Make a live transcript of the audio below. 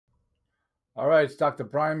All right, it's Dr.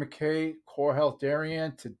 Brian McKay, Core Health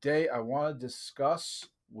Darien. Today, I want to discuss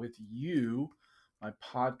with you, my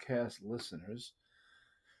podcast listeners,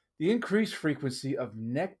 the increased frequency of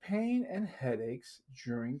neck pain and headaches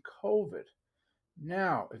during COVID.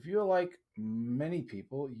 Now, if you're like many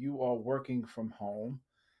people, you are working from home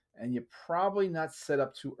and you're probably not set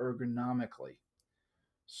up too ergonomically.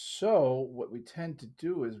 So, what we tend to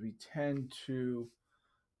do is we tend to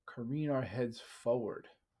careen our heads forward.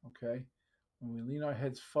 Okay. When we lean our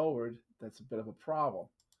heads forward, that's a bit of a problem.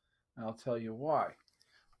 And I'll tell you why.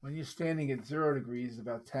 When you're standing at 0 degrees,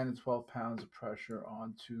 about 10 to 12 pounds of pressure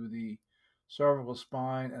onto the cervical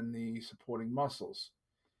spine and the supporting muscles.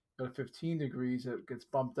 At 15 degrees, it gets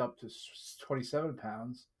bumped up to 27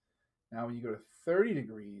 pounds. Now, when you go to 30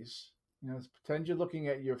 degrees, pretend you're looking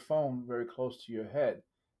at your phone very close to your head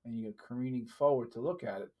and you're careening forward to look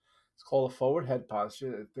at it. It's called a forward head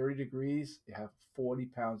posture. At 30 degrees, you have 40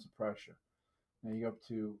 pounds of pressure. Now you go up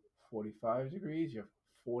to 45 degrees, you have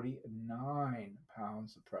 49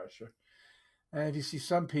 pounds of pressure. And if you see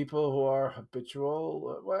some people who are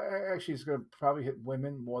habitual, well, actually, it's going to probably hit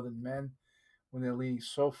women more than men when they're leaning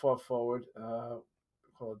so far forward,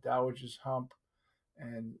 called a dowager's hump.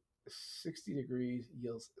 And 60 degrees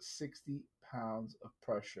yields 60 pounds of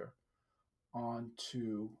pressure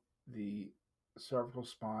onto the cervical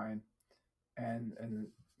spine and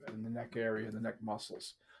the neck area, the neck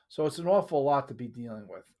muscles. So it's an awful lot to be dealing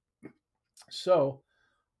with. So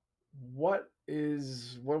what do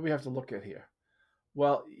we have to look at here?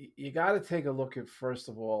 Well, you got to take a look at, first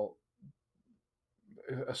of all,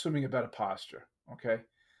 assuming a better posture. Okay.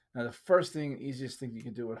 Now the first thing, easiest thing you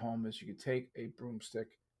can do at home is you can take a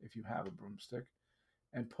broomstick, if you have a broomstick,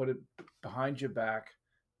 and put it behind your back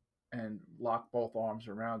and lock both arms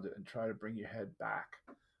around it and try to bring your head back,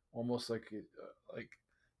 almost like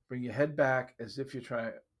bring your head back as if you're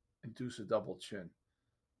trying to induce a double chin.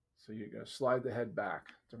 So you're going to slide the head back,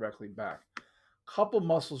 directly back. Couple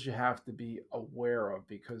muscles you have to be aware of,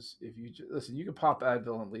 because if you listen, you can pop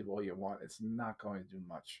Advil and leave all you want. It's not going to do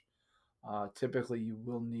much. Typically, you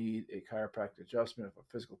will need a chiropractic adjustment. If a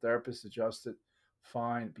physical therapist adjusts it,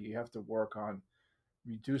 fine. But you have to work on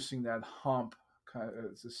reducing that hump.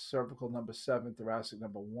 It's the cervical number 7, thoracic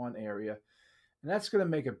number 1 area, and that's going to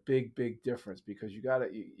make a big difference, because you kind of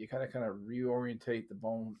reorientate the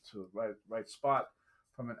bone to the right spot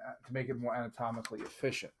to make it more anatomically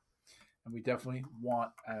efficient. And we definitely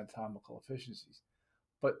want anatomical efficiencies.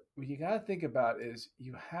 But what you got to think about is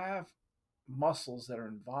you have muscles that are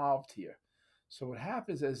involved here. So what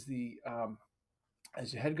happens as your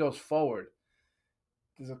head goes forward,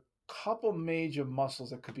 there's a couple major muscles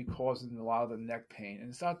that could be causing a lot of the neck pain, and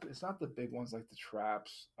it's not the big ones like the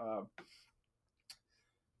traps.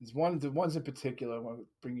 There's the ones in particular I want to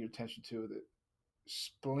bring your attention to: the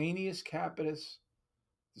splenius capitis,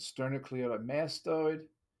 the sternocleidomastoid,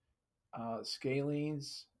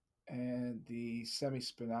 scalenes, and the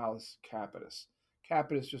semispinalis capitis.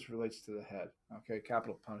 Capitis just relates to the head. Okay,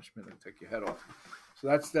 capital punishment and take your head off. So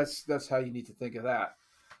that's how you need to think of that.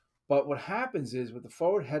 But what happens is, with the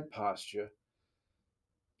forward head posture,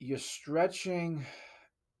 you're stretching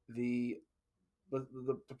the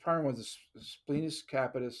the primary ones, the splenius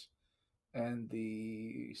capitis and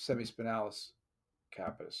the semispinalis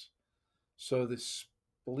capitis. So the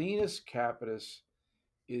splenius capitis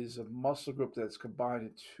is a muscle group that's combined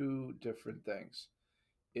in two different things.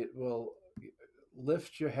 It will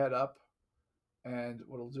lift your head up, and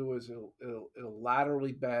what it'll do is it'll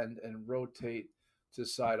laterally bend and rotate to the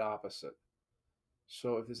side opposite.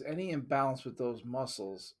 So if there's any imbalance with those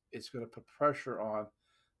muscles, it's going to put pressure on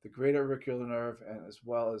the greater auricular nerve, and as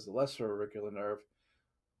well as the lesser auricular nerve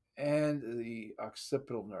and the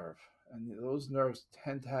occipital nerve. And those nerves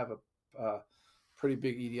tend to have a pretty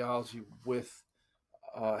big etiology with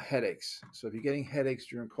headaches. So if you're getting headaches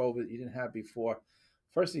during COVID you didn't have before,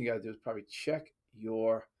 first thing you got to do is probably check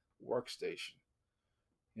your workstation.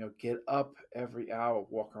 Get up every hour,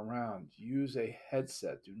 walk around, use a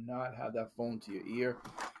headset. Do not have that phone to your ear.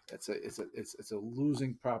 It's a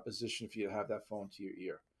losing proposition for you to have that phone to your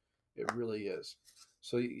ear. It really is.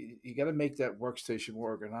 So you got to make that workstation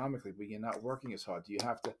more ergonomically, but you're not working as hard. Do you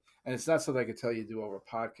have to? And it's not something I could tell you to do over a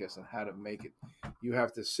podcast on how to make it. You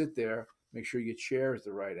have to sit there, make sure your chair is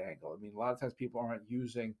the right angle. I mean, a lot of times people aren't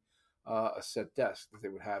using a set desk that they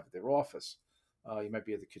would have at their office. You might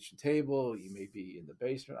be at the kitchen table, you may be in the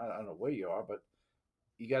basement. I don't know where you are, but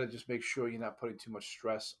you got to just make sure you're not putting too much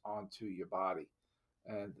stress onto your body,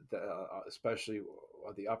 and especially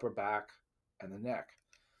the upper back and the neck.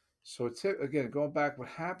 So again, going back, what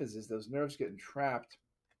happens is those nerves get entrapped,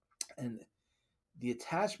 and The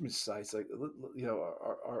attachment sites, like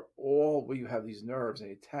are all where you have these nerves and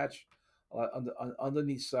they attach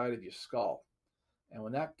underneath side of your skull. And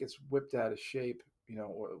when that gets whipped out of shape,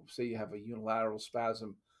 or say you have a unilateral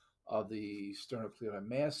spasm of the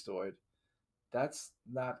sternocleidomastoid, that's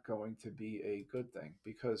not going to be a good thing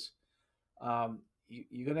because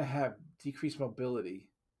you're going to have decreased mobility.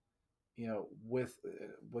 With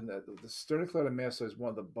when the sternocleidomastoid is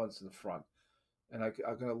one of the bunts in the front, and I'm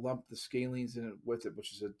going to lump the scalenes in it with it,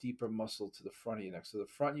 which is a deeper muscle to the front of your neck. So the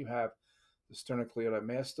front you have the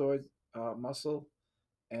sternocleidomastoid muscle,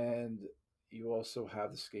 and you also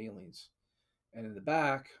have the scalenes. And in the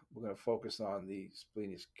back, we're going to focus on the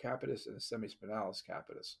splenius capitis and the semispinalis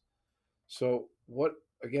capitis. So what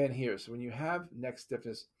again here? So when you have neck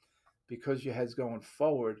stiffness, because your head's going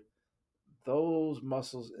forward, those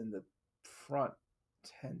muscles in the front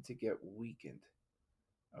tend to get weakened.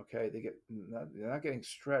 Okay, they're not getting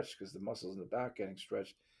stretched because the muscles in the back getting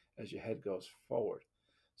stretched as your head goes forward.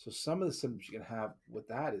 So some of the symptoms you can have with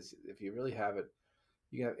that is if you really have it,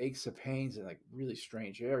 you can have aches and pains in like really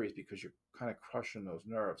strange areas because you're kind of crushing those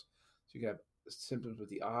nerves. So you can have symptoms with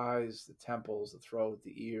the eyes, the temples, the throat,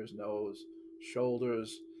 the ears, nose,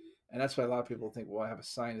 shoulders. And that's why a lot of people think, well, I have a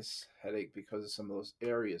sinus headache because of some of those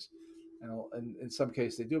areas. And in some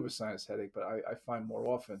cases, they do have a sinus headache, but I find more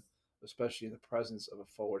often, especially in the presence of a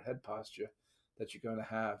forward head posture, that you're going to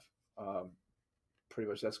have pretty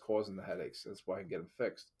much that's causing the headaches. That's why I can get them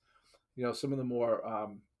fixed. Some of the more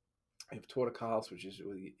you have torticollis, which is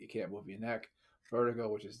you can't move your neck, vertigo,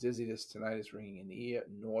 which is dizziness, tinnitus, ringing in the ear,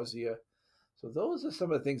 nausea. So those are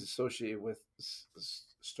some of the things associated with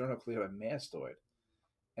sternocleidomastoid,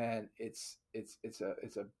 and it's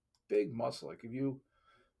a big muscle. Like if you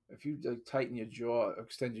like tighten your jaw,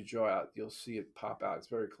 extend your jaw out, you'll see it pop out. It's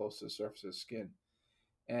very close to the surface of the skin,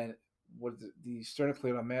 and what the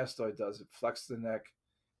sternocleidomastoid does, it flexes the neck,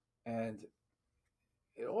 and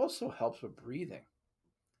it also helps with breathing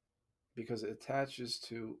because it attaches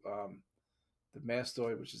to the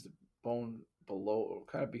mastoid, which is the bone below or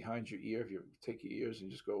kind of behind your ear. If you take your ears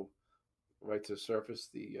and just go right to the surface,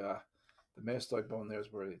 the mastoid bone there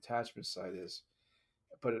is where the attachment site is.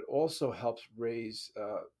 But it also helps raise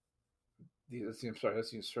that's the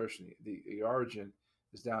insertion. The origin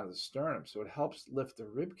is down to the sternum, so it helps lift the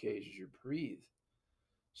rib cage as you breathe.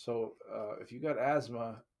 So if you got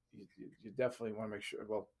asthma, you definitely want to make sure.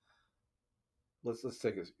 Well, let's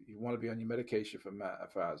take this. You want to be on your medication for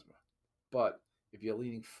asthma, but if you're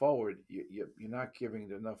leaning forward, you're not giving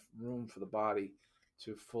it enough room for the body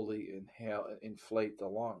to fully inflate the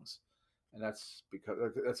lungs, and that's because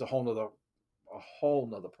that's a whole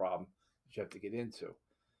nother problem that you have to get into.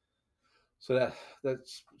 So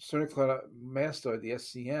that's sternocleidomastoid, the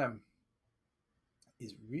SCM,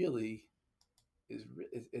 is really is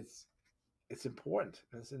it's important.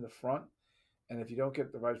 It's in the front, and if you don't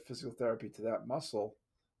get the right physical therapy to that muscle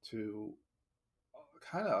to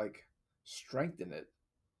kind of like strengthen it,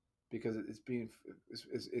 because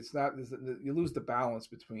it's not you lose the balance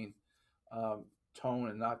between um, tone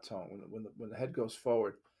and not tone. When the head goes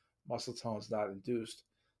forward, muscle tone is not induced.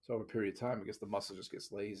 So over a period of time, I guess the muscle just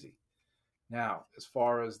gets lazy. Now, as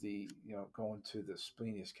far as the going to the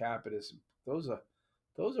splenius capitis, those are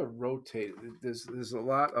those are rotated. There's a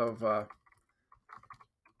lot of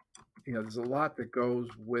there's a lot that goes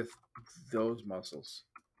with those muscles,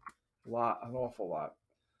 an awful lot.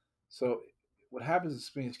 So what happens in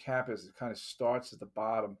splenius capitis, it kind of starts at the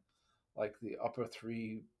bottom, like the upper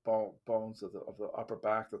three bones of the upper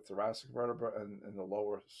back, the thoracic vertebra, and the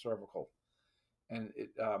lower cervical, and it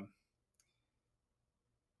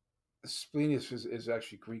splenius is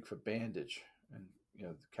actually Greek for bandage, and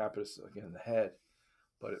the capitis again the head,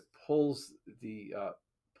 but it pulls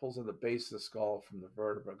on the base of the skull from the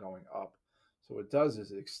vertebra going up. So what it does is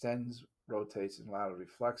it extends, rotates, and laterally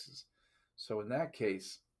flexes. So in that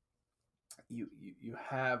case, you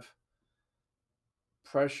have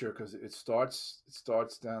pressure because it starts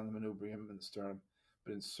down the manubrium and the sternum,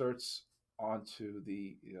 but inserts onto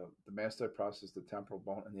the mastoid process, the temporal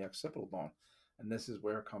bone, and the occipital bone, and this is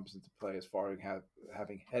where it comes into play as far as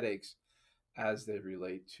having headaches as they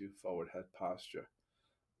relate to forward head posture.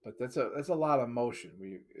 But that's a lot of motion.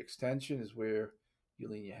 Extension is where you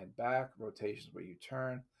lean your head back. Rotation is where you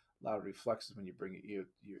turn. Lateral reflex is when you bring your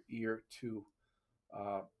ear to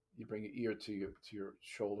your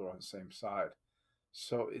shoulder on the same side.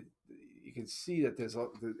 So you can see that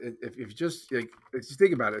if you just like if you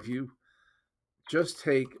think about it, if you just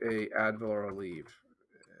take a Advil or a Aleve,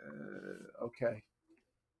 okay,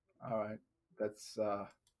 all right, that's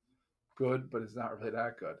good, but it's not really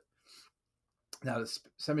that good. Now the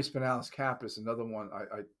semispinalis capitis, another one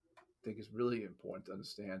think is really important to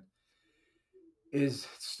understand is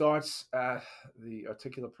it starts at the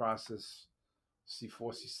articular process C4,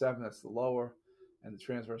 C7, that's the lower, and the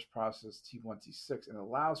transverse process T1, T6, and it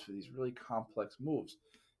allows for these really complex moves.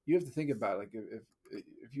 You have to think about it, like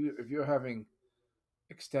if you're having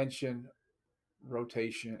extension,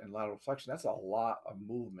 rotation, and lateral flexion, that's a lot of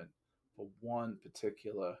movement for one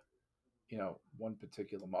particular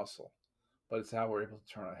muscle. But it's how we're able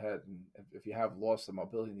to turn our head. And if you have loss of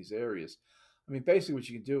mobility in these areas, I mean, basically what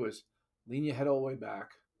you can do is lean your head all the way back,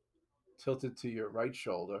 tilt it to your right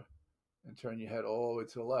shoulder, and turn your head all the way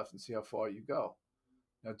to the left and see how far you go.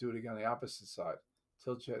 Now do it again on the opposite side.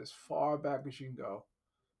 Tilt your head as far back as you can go.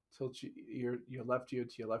 Tilt your left ear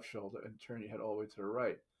to your left shoulder and turn your head all the way to the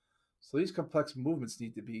right. So these complex movements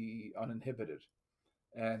need to be uninhibited.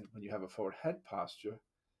 And when you have a forward head posture,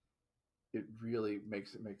 it really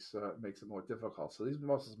makes it more difficult. So these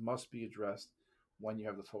muscles must be addressed when you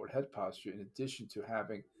have the forward head posture, in addition to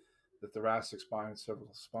having the thoracic spine and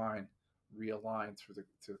cervical spine realigned through the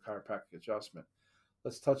chiropractic adjustment.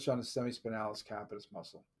 Let's touch on the semispinalis capitis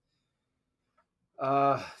muscle.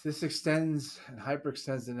 This extends and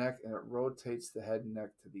hyperextends the neck, and it rotates the head and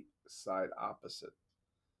neck to the side opposite.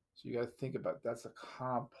 So you got to think about it. That's a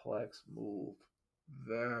complex move,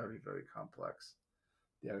 very, very complex.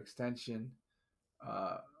 That extension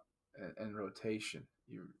and rotation,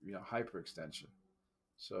 hyperextension.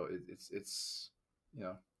 So you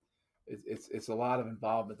know it's a lot of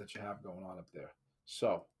involvement that you have going on up there.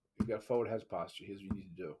 So you've got forward head posture. Here's what you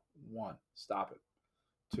need to do: 1, stop it.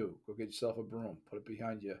 2, go get yourself a broom, put it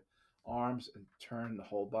behind your arms, and turn the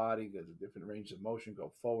whole body. Get a different range of motion.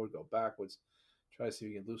 Go forward, go backwards. Try to see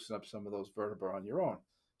if you can loosen up some of those vertebrae on your own.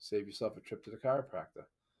 Save yourself a trip to the chiropractor.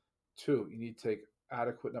 2, you need to take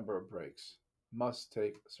adequate number of breaks. Must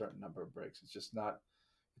take a certain number of breaks. It's just not,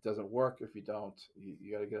 it doesn't work if you don't.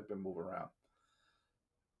 You got to get up and move around.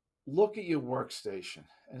 Look at your workstation.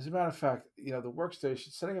 As a matter of fact, the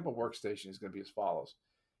workstation, setting up a workstation is going to be as follows.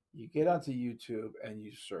 You get onto YouTube and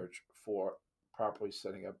you search for properly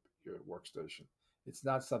setting up your workstation. It's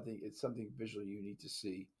something visually you need to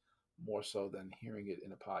see more so than hearing it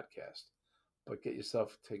in a podcast. But get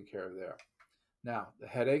yourself taken care of there. Now, the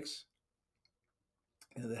headaches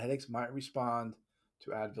might respond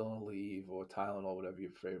to Advil and Aleve or Tylenol, whatever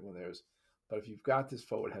your favorite one is. But if you've got this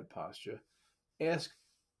forward head posture, ask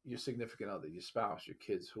your significant other, your spouse, your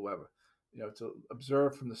kids, whoever, to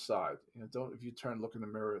observe from the side. Don't, if you turn, look in the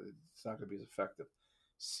mirror, it's not going to be as effective.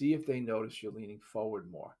 See if they notice you're leaning forward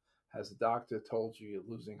more. Has the doctor told you you're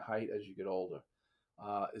losing height as you get older?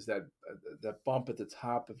 Is that bump at the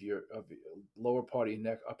top of your lower part of your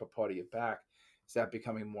neck, upper part of your back, is that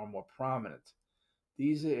becoming more and more prominent?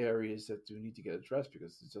 These are areas that do need to get addressed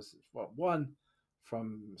because it's just, well,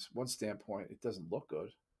 from one standpoint, it doesn't look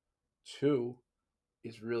good. 2,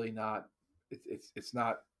 it's really not. It's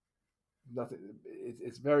not nothing.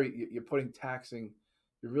 It's very, you're really taxing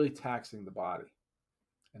the body,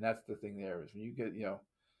 and that's the thing. There is when you get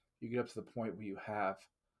up to the point where you have,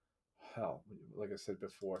 hell, like I said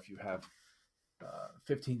before, if you have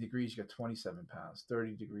 15 degrees, you got 27 pounds.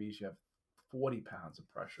 30 degrees, you have 40 pounds of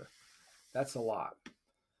pressure. That's a lot.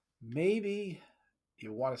 Maybe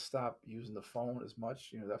you want to stop using the phone as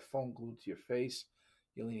much. That phone glued to your face,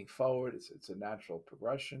 you're leaning forward. It's a natural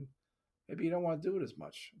progression. Maybe you don't want to do it as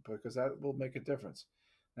much because that will make a difference.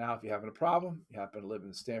 Now, if you're having a problem, you happen to live in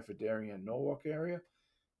the Stanford, Darien, Norwalk area,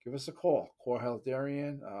 give us a call. Core Health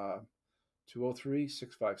Darien,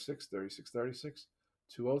 203-656-3636,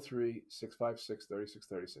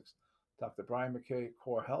 203-656-3636. Dr. Brian McKay,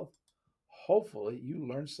 Core Health. Hopefully you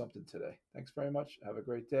learned something today. Thanks very much. Have a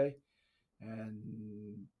great day.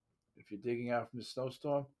 And if you're digging out from the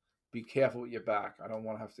snowstorm, be careful with your back. I don't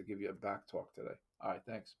want to have to give you a back talk today. All right,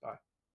 thanks. Bye.